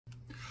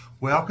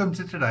Welcome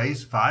to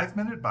today's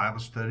 5-minute Bible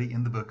study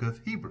in the book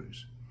of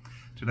Hebrews.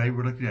 Today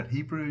we're looking at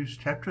Hebrews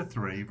chapter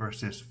 3,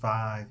 verses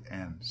 5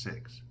 and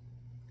 6.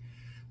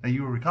 Now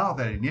you will recall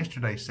that in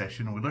yesterday's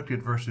session we looked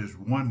at verses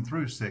 1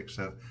 through 6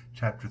 of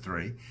chapter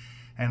 3,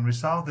 and we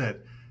saw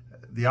that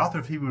the author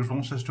of Hebrews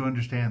wants us to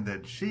understand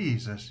that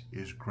Jesus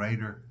is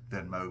greater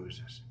than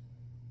Moses.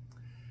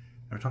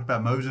 Now, we talked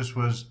about Moses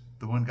was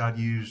the one God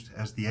used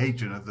as the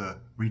agent of the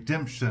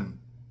redemption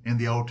in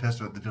the Old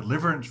Testament, the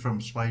deliverance from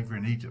slavery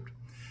in Egypt.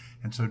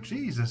 And so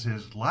Jesus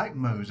is like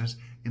Moses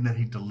in that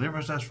he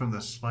delivers us from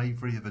the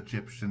slavery of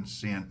Egyptian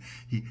sin.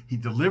 He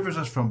delivers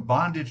us from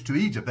bondage to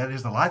Egypt, that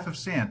is the life of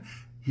sin.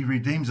 He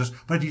redeems us,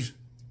 but he's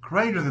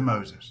greater than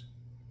Moses.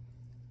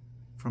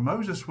 For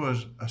Moses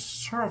was a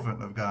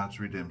servant of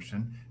God's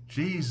redemption.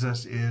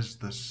 Jesus is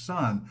the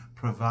Son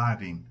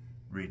providing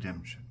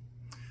redemption.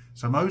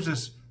 So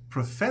Moses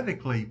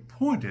prophetically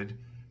pointed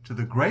to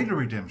the greater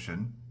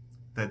redemption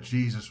that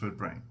Jesus would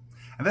bring.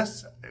 And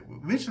we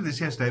mentioned this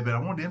yesterday, but I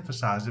wanted to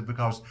emphasize it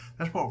because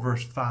that's what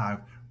verse 5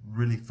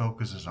 really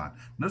focuses on.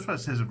 Notice what it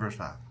says in verse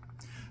 5.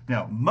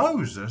 Now,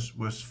 Moses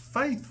was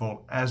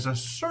faithful as a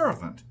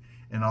servant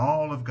in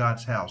all of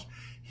God's house.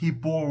 He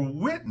bore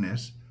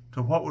witness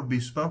to what would be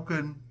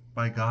spoken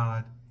by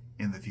God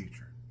in the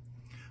future.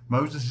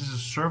 Moses is a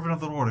servant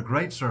of the Lord, a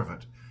great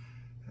servant,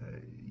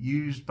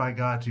 used by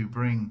God to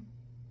bring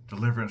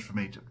deliverance from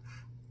Egypt.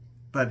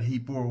 But he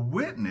bore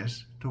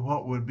witness to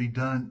what would be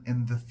done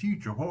in the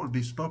future, what would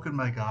be spoken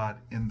by God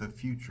in the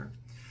future.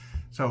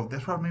 So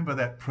that's what I mean by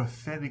that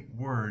prophetic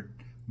word.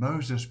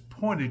 Moses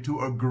pointed to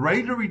a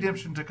greater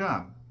redemption to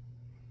come,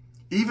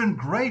 even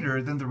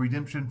greater than the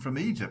redemption from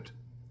Egypt.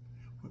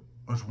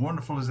 As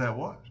wonderful as that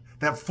was,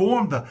 that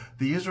formed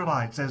the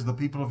Israelites as the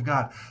people of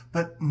God.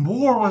 But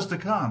more was to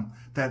come,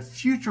 that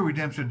future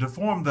redemption to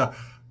form the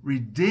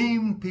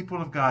redeemed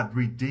people of God,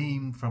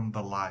 redeemed from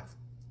the life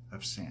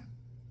of sin.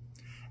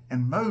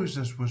 And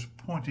Moses was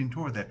pointing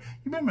toward that.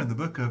 You remember in the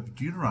book of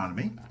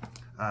Deuteronomy,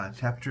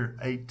 chapter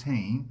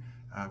 18,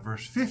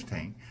 verse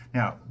 15.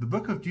 Now, the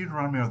book of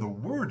Deuteronomy are the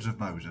words of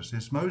Moses.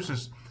 It's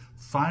Moses'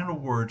 final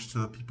words to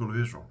the people of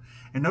Israel.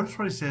 And notice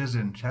what he says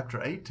in chapter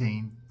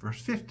 18,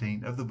 verse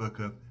 15 of the book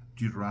of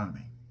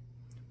Deuteronomy.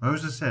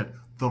 Moses said,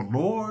 "The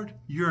Lord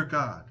your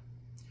God,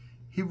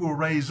 he will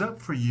raise up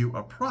for you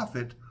a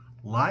prophet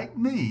like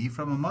me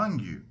from among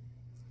you,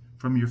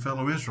 from your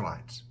fellow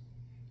Israelites.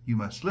 You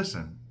must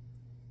listen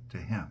to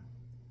him."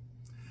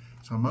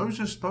 So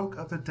Moses spoke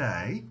of a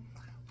day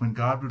when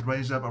God would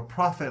raise up a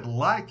prophet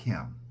like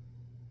him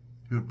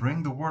who would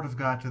bring the word of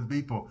God to the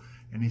people.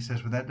 And he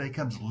says, when that day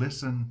comes,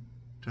 listen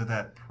to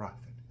that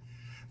prophet.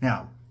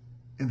 Now,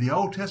 in the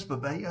Old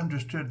Testament, they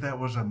understood that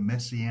was a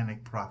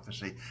messianic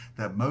prophecy,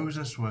 that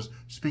Moses was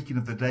speaking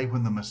of the day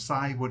when the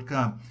Messiah would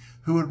come,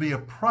 who would be a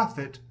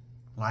prophet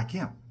like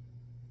him.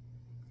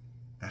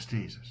 That's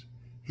Jesus.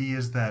 He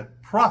is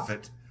that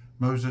prophet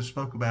Moses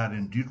spoke about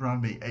in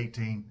Deuteronomy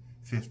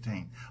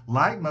 18:15.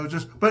 Like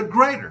Moses, but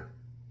greater,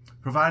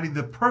 providing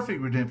the perfect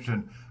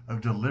redemption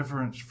of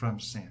deliverance from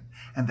sin.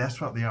 And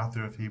that's what the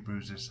author of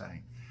Hebrews is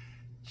saying.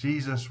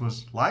 Jesus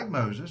was like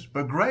Moses,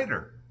 but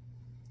greater.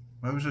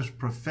 Moses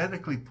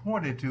prophetically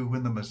pointed to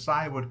when the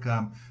Messiah would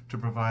come to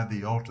provide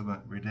the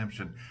ultimate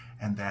redemption,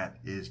 and that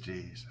is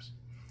Jesus.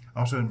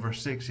 Also in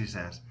verse 6 he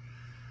says,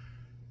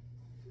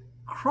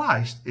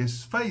 Christ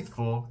is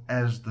faithful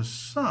as the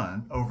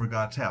Son over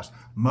God's house.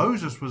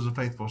 Moses was a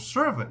faithful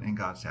servant in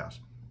God's house,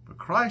 but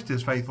Christ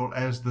is faithful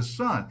as the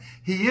Son.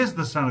 He is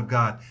the Son of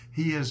God.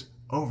 He is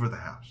over the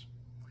house.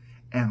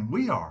 And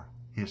we are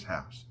his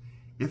house,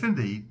 if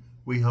indeed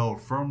we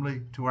hold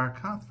firmly to our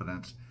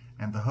confidence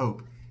and the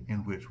hope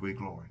in which we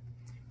glory.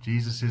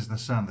 Jesus is the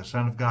Son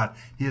of God.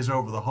 He is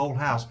over the whole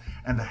house.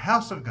 And the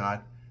house of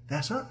God,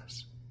 that's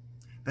us.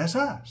 That's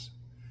us.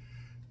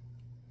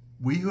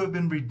 We who have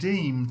been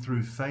redeemed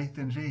through faith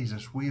in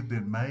Jesus, we have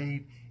been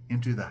made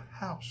into the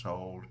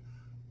household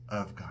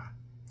of God,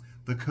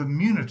 the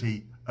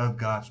community of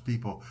God's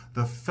people,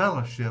 the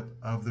fellowship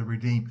of the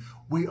redeemed.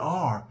 We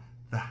are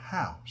the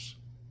house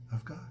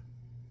of God.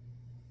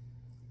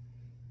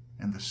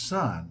 And the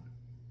Son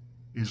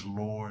is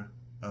Lord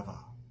of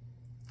all.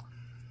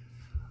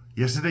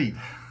 Yes, indeed,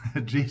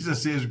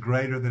 Jesus is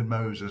greater than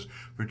Moses,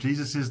 for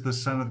Jesus is the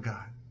Son of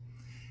God.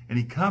 And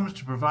he comes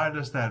to provide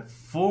us that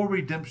full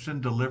redemption,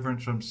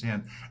 deliverance from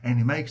sin. And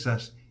he makes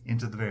us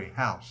into the very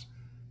house,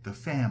 the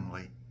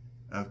family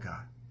of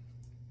God.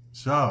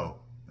 So,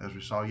 as we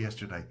saw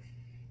yesterday,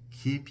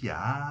 keep your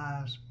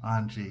eyes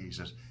on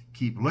Jesus.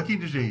 Keep looking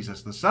to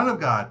Jesus, the Son of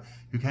God,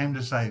 who came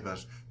to save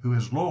us, who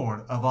is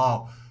Lord of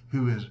all,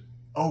 who is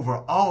over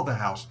all the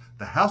house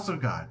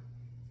of God,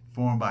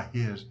 formed by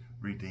his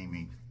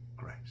redeeming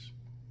grace.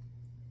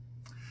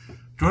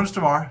 Join us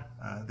tomorrow.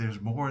 There's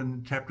more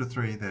in chapter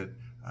 3 that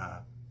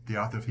the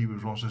author of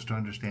Hebrews wants us to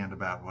understand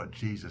about what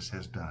Jesus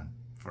has done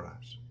for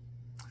us.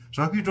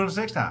 So I hope you join us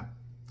next time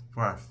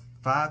for our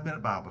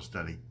 5-minute Bible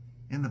study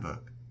in the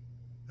book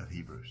of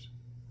Hebrews.